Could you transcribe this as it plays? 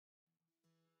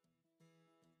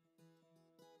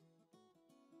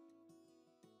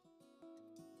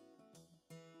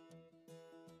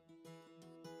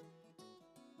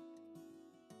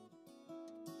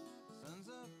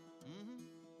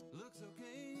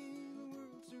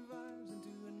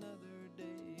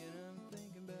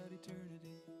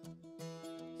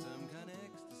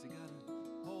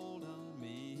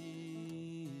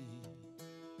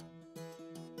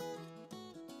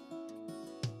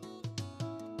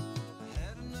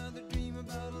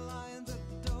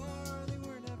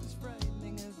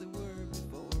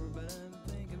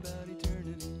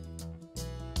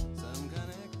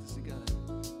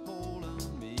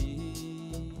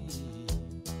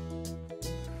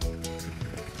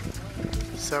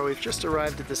So we've just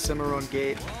arrived at the Cimarron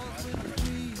Gate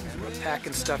and we're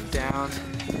packing stuff down.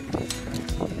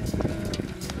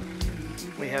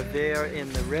 We have there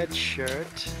in the red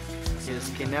shirt is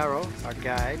Genaro, our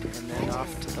guide, and then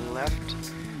off to the left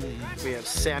we have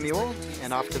Samuel,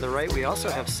 and off to the right we also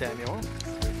have Samuel.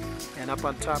 And up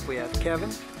on top we have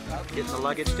Kevin, getting the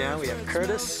luggage down. We have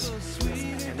Curtis,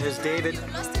 and there's David.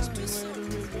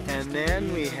 And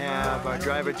then we have our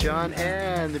driver John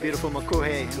and the beautiful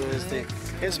Makhuhi, who is the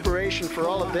inspiration for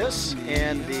all of this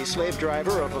and the slave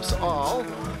driver of us all.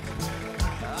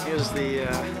 Here's the...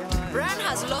 Brian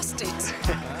has lost it.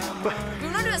 You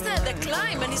don't understand the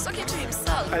climb and he's talking to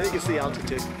himself. I think it's the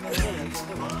altitude.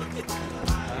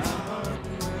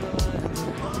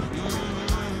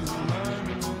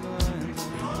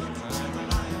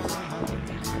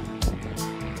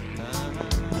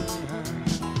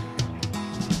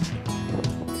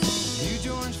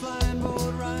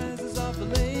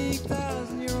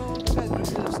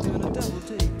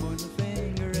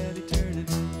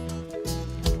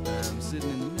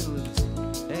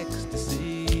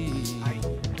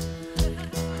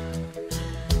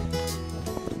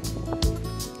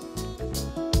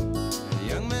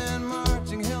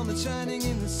 Shining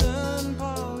in the sun,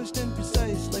 polished and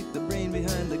precise like the brain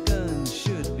behind the gun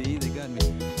should be. They got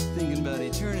me thinking about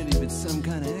eternity, but some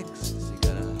kind of ecstasy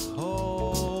got a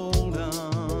hold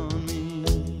on me.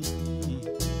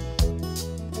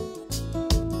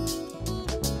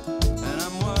 And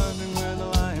I'm wondering where the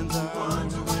lions are. I'm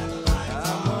wondering where the lions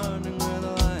are. I'm wondering where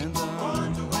the lions are.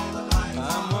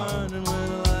 I'm wondering where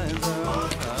the lions are.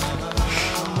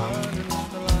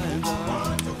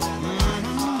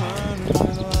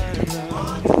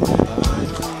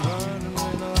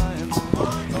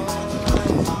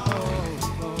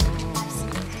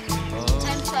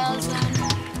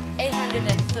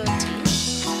 10,813.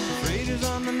 Freighters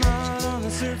on the knot on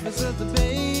the surface of the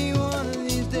bay. One of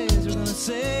these days we're gonna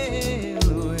sail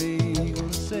away,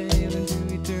 gonna sail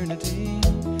into eternity.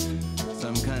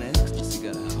 Some kind of ecstasy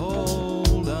got a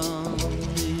hold on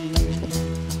me.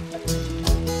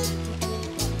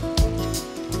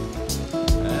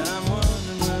 And I'm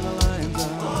wondering where the lions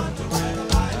are. I'm wondering where the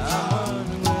lions are. I'm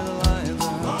wondering where the lions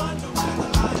are.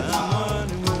 I'm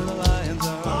wondering where the lions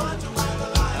are.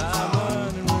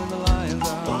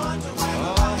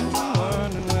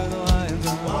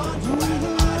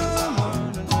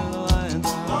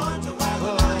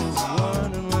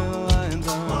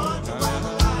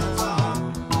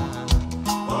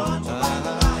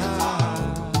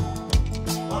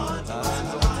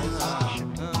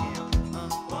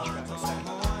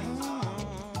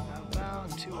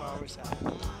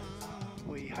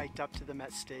 We hiked up to the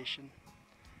Met Station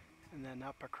and then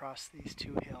up across these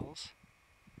two hills.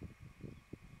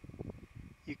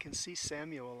 You can see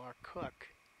Samuel, our cook.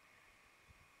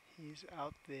 He's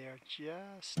out there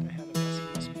just ahead of us. He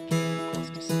must be getting close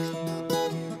to 60 miles an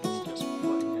hour. He's just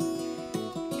putting it,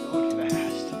 going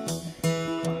fast.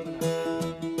 Climbing up.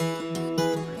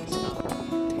 We're gonna stop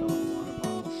and fill up water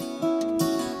bottles.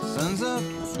 Sun's up,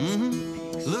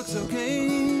 looks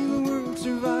okay. The world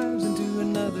survives into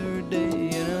another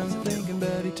day, and I'm thinking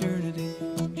about eternity.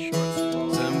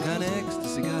 Some kind of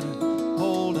ecstasy got a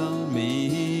hold on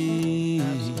me.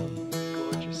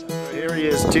 Gorgeous. Here he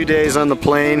is, 2 days on the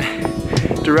plane,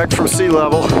 direct from sea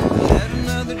level.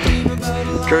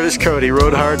 Curtis Cody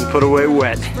rode hard and put away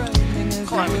wet.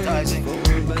 Climatizing.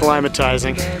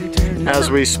 Climatizing as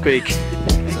we speak.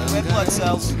 Making red blood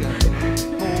cells.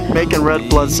 Making red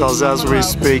blood cells as we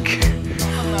speak.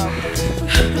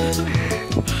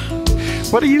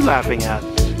 What are you laughing at?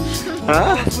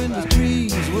 Huh?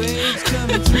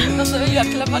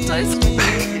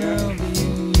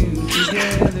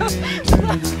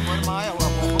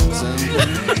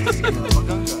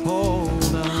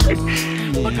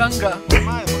 Bazunga.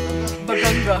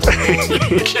 Bazunga.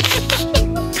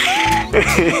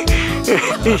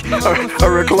 A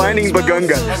reclining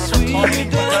Bazunga.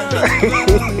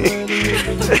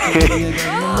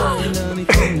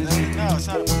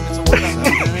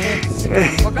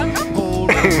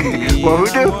 Well, who do?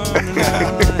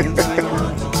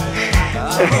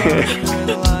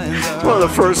 It's one of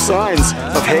the first signs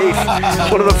of hate.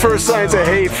 One of the first signs of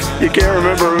hate. You can't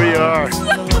remember who you are.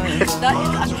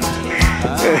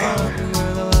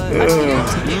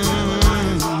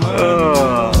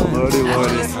 Oh, lordy,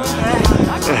 lordy.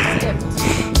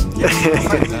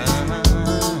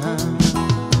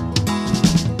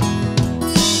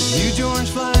 Huge orange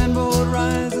flying boat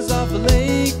rises off a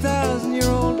lake.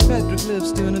 1,000-year-old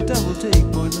petroglyphs doing a double take,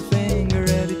 pointing the finger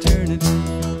at eternity.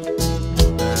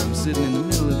 I'm sitting in the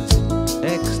middle of this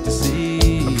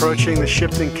ecstasy. Approaching the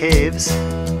Shipton Caves.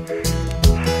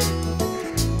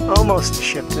 almost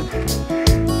shifted.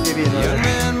 Maybe another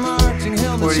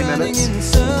 40 minutes.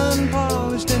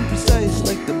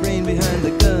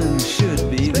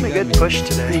 It's been a good push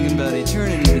today,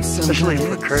 especially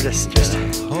for Curtis, just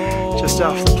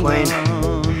off the plane.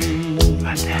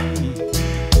 But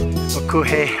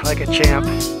Makhuhi like a champ.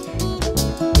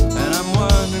 And I'm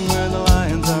wondering where the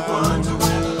lions are. I'm wondering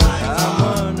where the lions are. I'm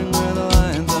wondering where the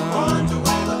lions are. I'm wondering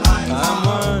where the lions are.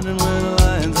 I'm wondering where the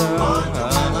lions are.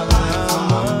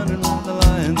 I'm wondering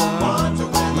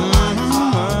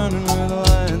where the lions are. I'm wondering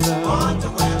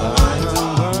where the lions are.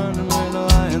 I'm wondering where the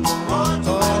lions are. I'm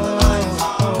wondering where the lions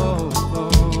are.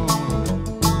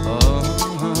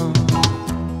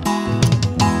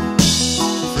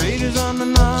 Freighters on the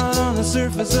knot on the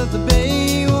surface of the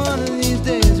bay. One of these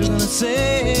days we're gonna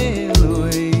sail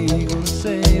away, gonna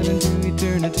sail into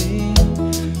eternity.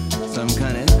 Some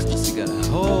kind of ecstasy got a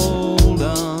hold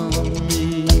on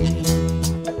me.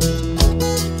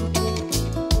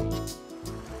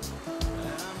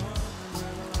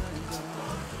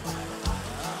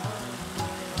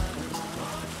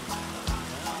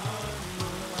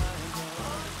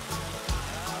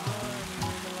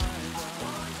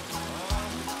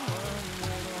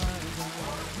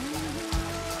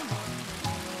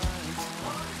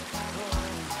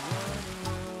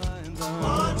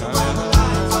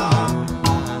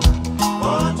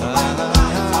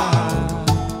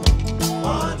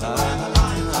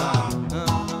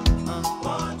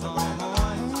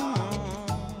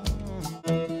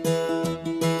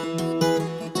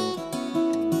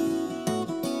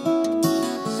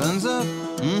 Sun's up,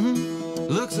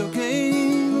 looks okay.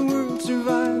 The world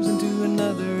survives into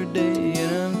another day,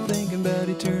 and I'm thinking about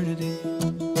eternity.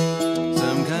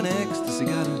 Some kind of ecstasy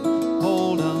got a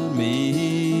hold on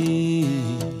me.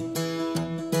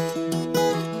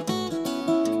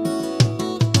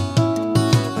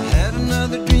 I had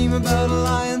another dream about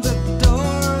lions at the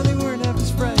door. They weren't half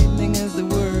as frightening as they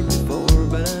were before,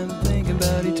 but I'm thinking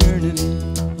about eternity.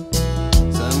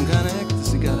 Some kind of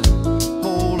ecstasy got a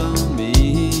hold on me.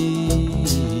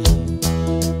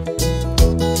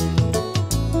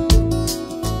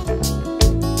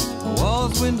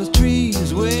 Walls, windows,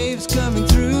 trees, waves coming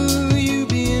through. You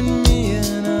being me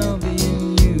and I'll be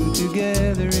in you,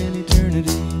 together in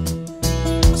eternity.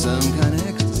 Some kind of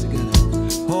ecstasy got a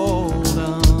hold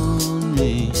on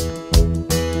me.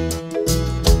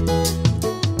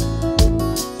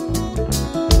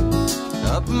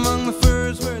 Up among the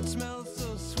firs where it smells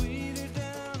so sweet, or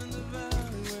down in the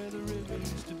valley where the river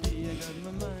used to be. I got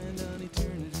my mind on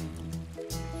eternity.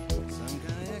 Some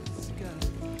kind of ecstasy got a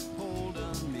hold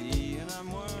on me, and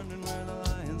I'm wondering where the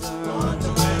lions are. I'm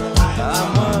wondering where the lions are.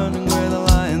 I'm wondering where the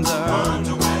lions are.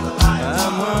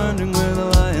 I'm wondering where the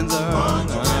lions are.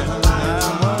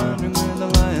 I'm wondering where the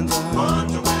lions are.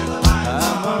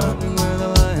 I'm wondering where the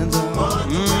lions are.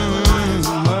 I'm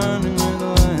wondering where the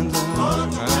lions are.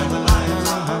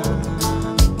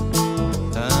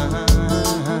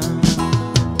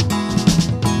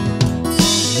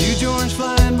 Huge orange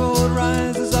flying boat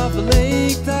rises off a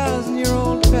lake.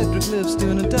 1,000-year-old petroglyphs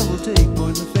doing a double take,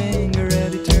 pointing the finger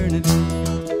at eternity.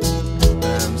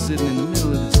 I'm sitting in the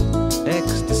middle of this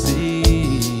ecstasy.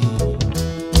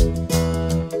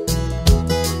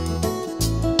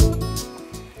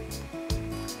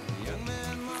 Young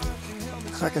man marching held me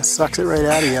Fucking sucks it right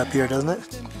out of you up here, doesn't it?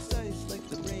 precise, like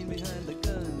the brain behind the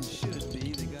gun should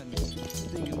be. They got me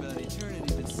thinking about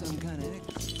eternity, but some kind of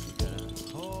ecstasy got a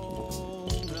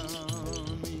hold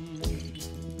on me.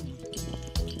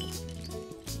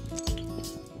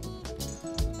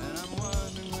 And I'm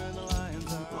wondering where the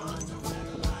lions are. I'm wondering where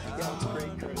the lions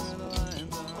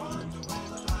are. I'm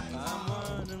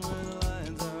wondering where the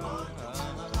lions are. I'm wondering where the lions are.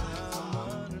 I'm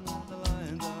wondering where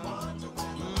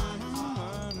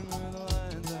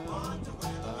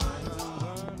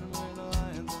the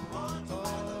lions are.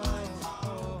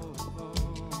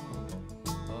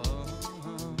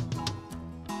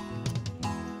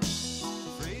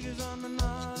 Freighters on the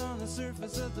knot on the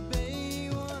surface of the bay.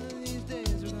 One of these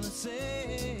days we're gonna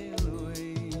sail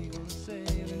away, gonna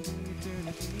sail into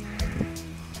eternity.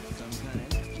 Some kind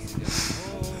of ecstasy got a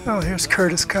hold. Oh, here's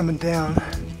Curtis coming down.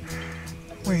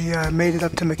 We made it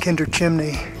up to McKinder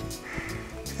Chimney,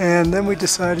 and then we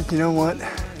decided, you know what?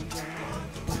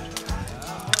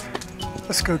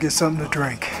 Let's go get something to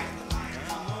drink.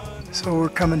 So we're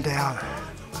coming down.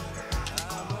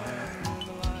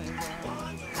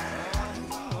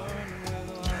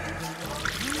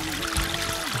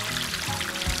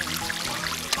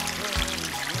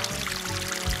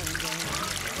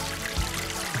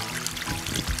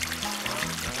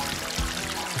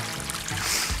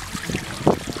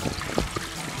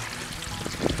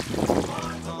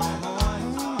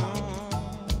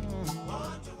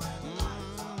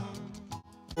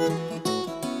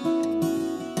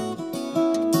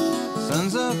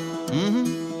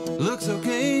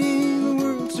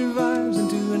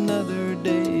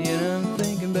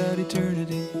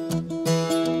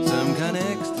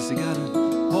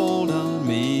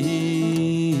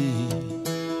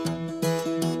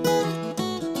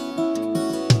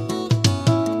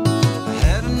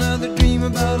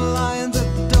 lions at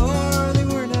the door, they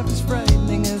weren't half as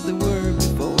frightening as they were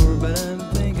before. But I'm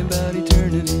thinking about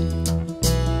eternity.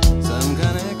 Some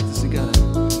kind of ecstasy got a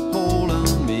hold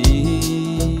on me.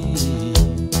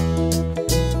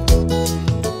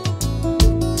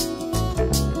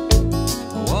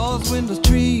 Walls, windows,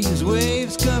 trees,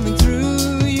 waves coming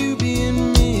through. You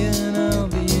being me and I'll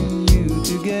be in you,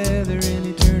 together in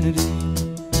eternity.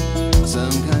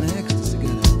 Some kind of ecstasy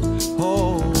got a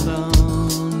hold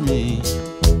on me.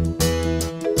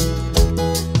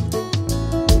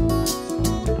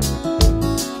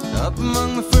 Up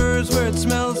among the firs where it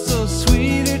smells so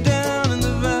sweet, or down in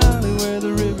the valley where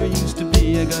the river used to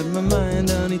be, I got my mind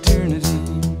on eternity.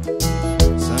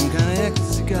 Some kind of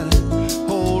ecstasy got a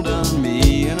hold on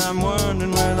me, and I'm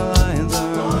wondering where the lions are.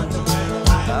 I'm wondering where the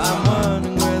lions are. I'm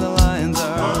wondering where the lions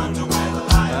are.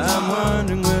 I'm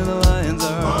wondering where the lions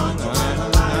are.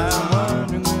 I'm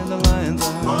wondering where the lions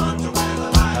are.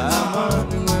 I'm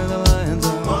wondering where the lions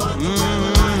are.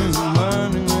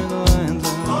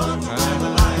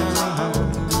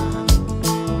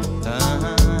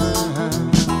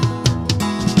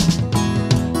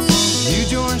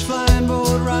 Huge orange flying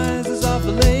boat rises off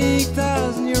the lake.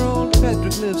 1,000-year-old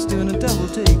petroglyphs doing a double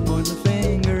take, pointing the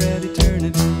finger at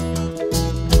eternity.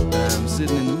 I'm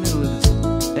sitting in the middle of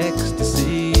this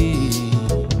ecstasy.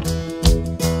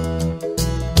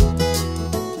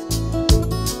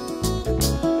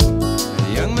 A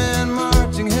young man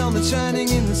marching, helmet shining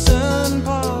in the sun,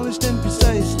 polished and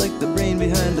precise like the brain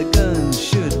behind the gun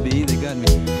should be. They got me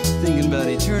thinking about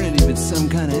eternity, but some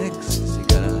kind of ecstasy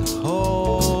got a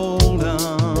hold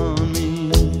on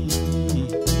me.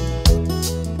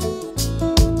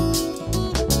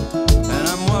 And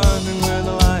I'm wondering where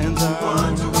the lions are. I'm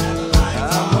wondering where the lions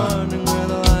are. I'm wondering where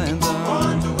the lions are.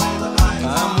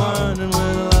 I'm wondering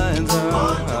where the lions are. I'm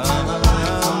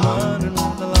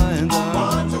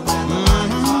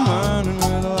wondering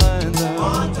where the lions are.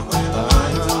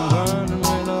 I'm wondering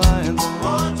where the lions are.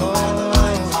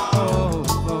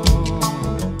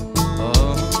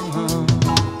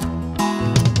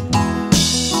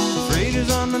 Freighters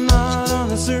on the knot on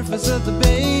the surface of the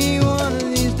bay. One of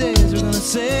these days we're gonna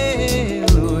sail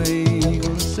away,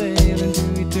 gonna sail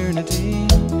into eternity.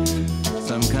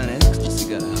 Some kind of ecstasy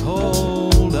got a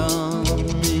hold on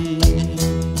me.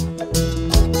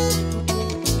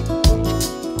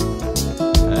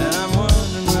 And I'm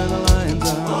wondering where the lions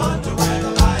are. I'm wondering where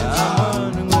the lions are. I'm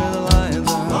wondering where the lions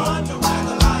are.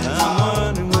 I'm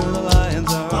wondering where the lions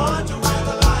are. Oh,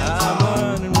 I'm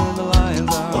wondering where the lions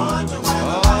are.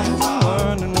 I'm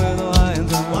wondering where the lions are. Oh, I'm wondering where the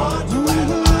lions are.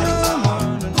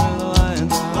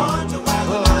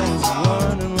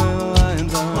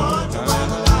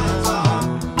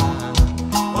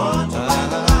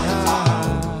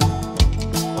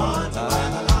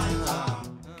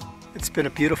 It's been a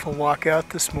beautiful walk out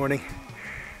this morning.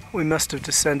 We must have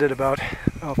descended about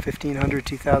 1,500,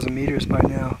 2,000 meters by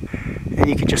now, and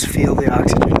you can just feel the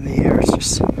oxygen in the air. It's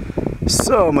just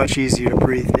so much easier to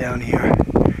breathe down here.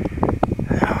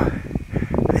 Now,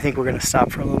 I think we're going to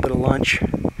stop for a little bit of lunch,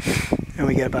 and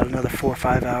we get about another 4 or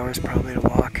 5 hours probably to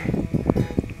walk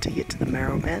to get to the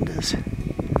Marrow Bandas.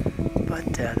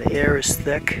 But the air is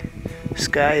thick,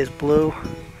 sky is blue,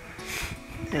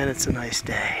 and it's a nice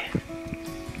day.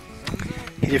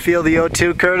 Can you feel the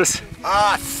O2, Curtis?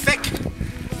 Ah, thick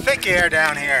air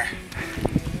down here.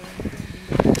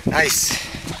 Nice.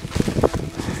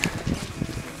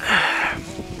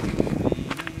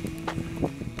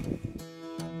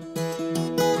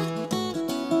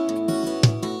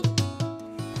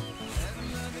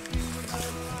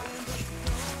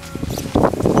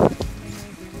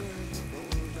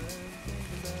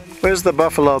 Where's the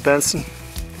buffalo, Benson?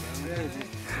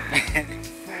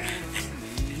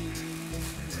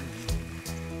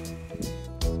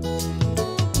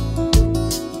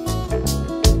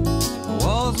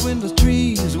 Walls, windows,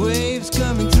 trees, waves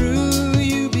coming through.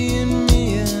 You being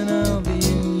me and I'll be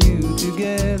in you,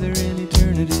 together in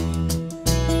eternity.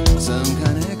 Some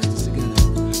kind of ecstasy got a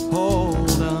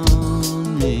hold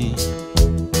on me.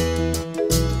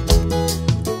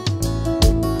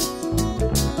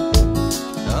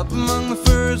 Up among the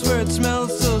firs where it smells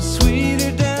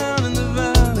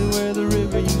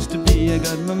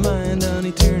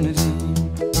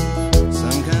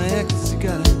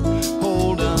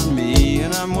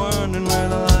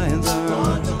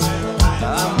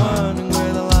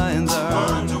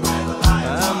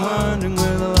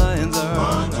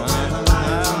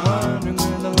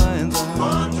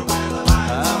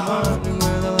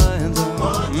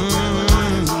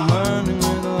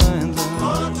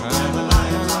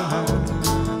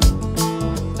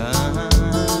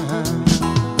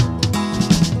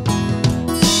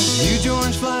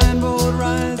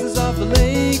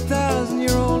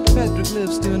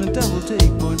lips doing a double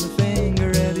take.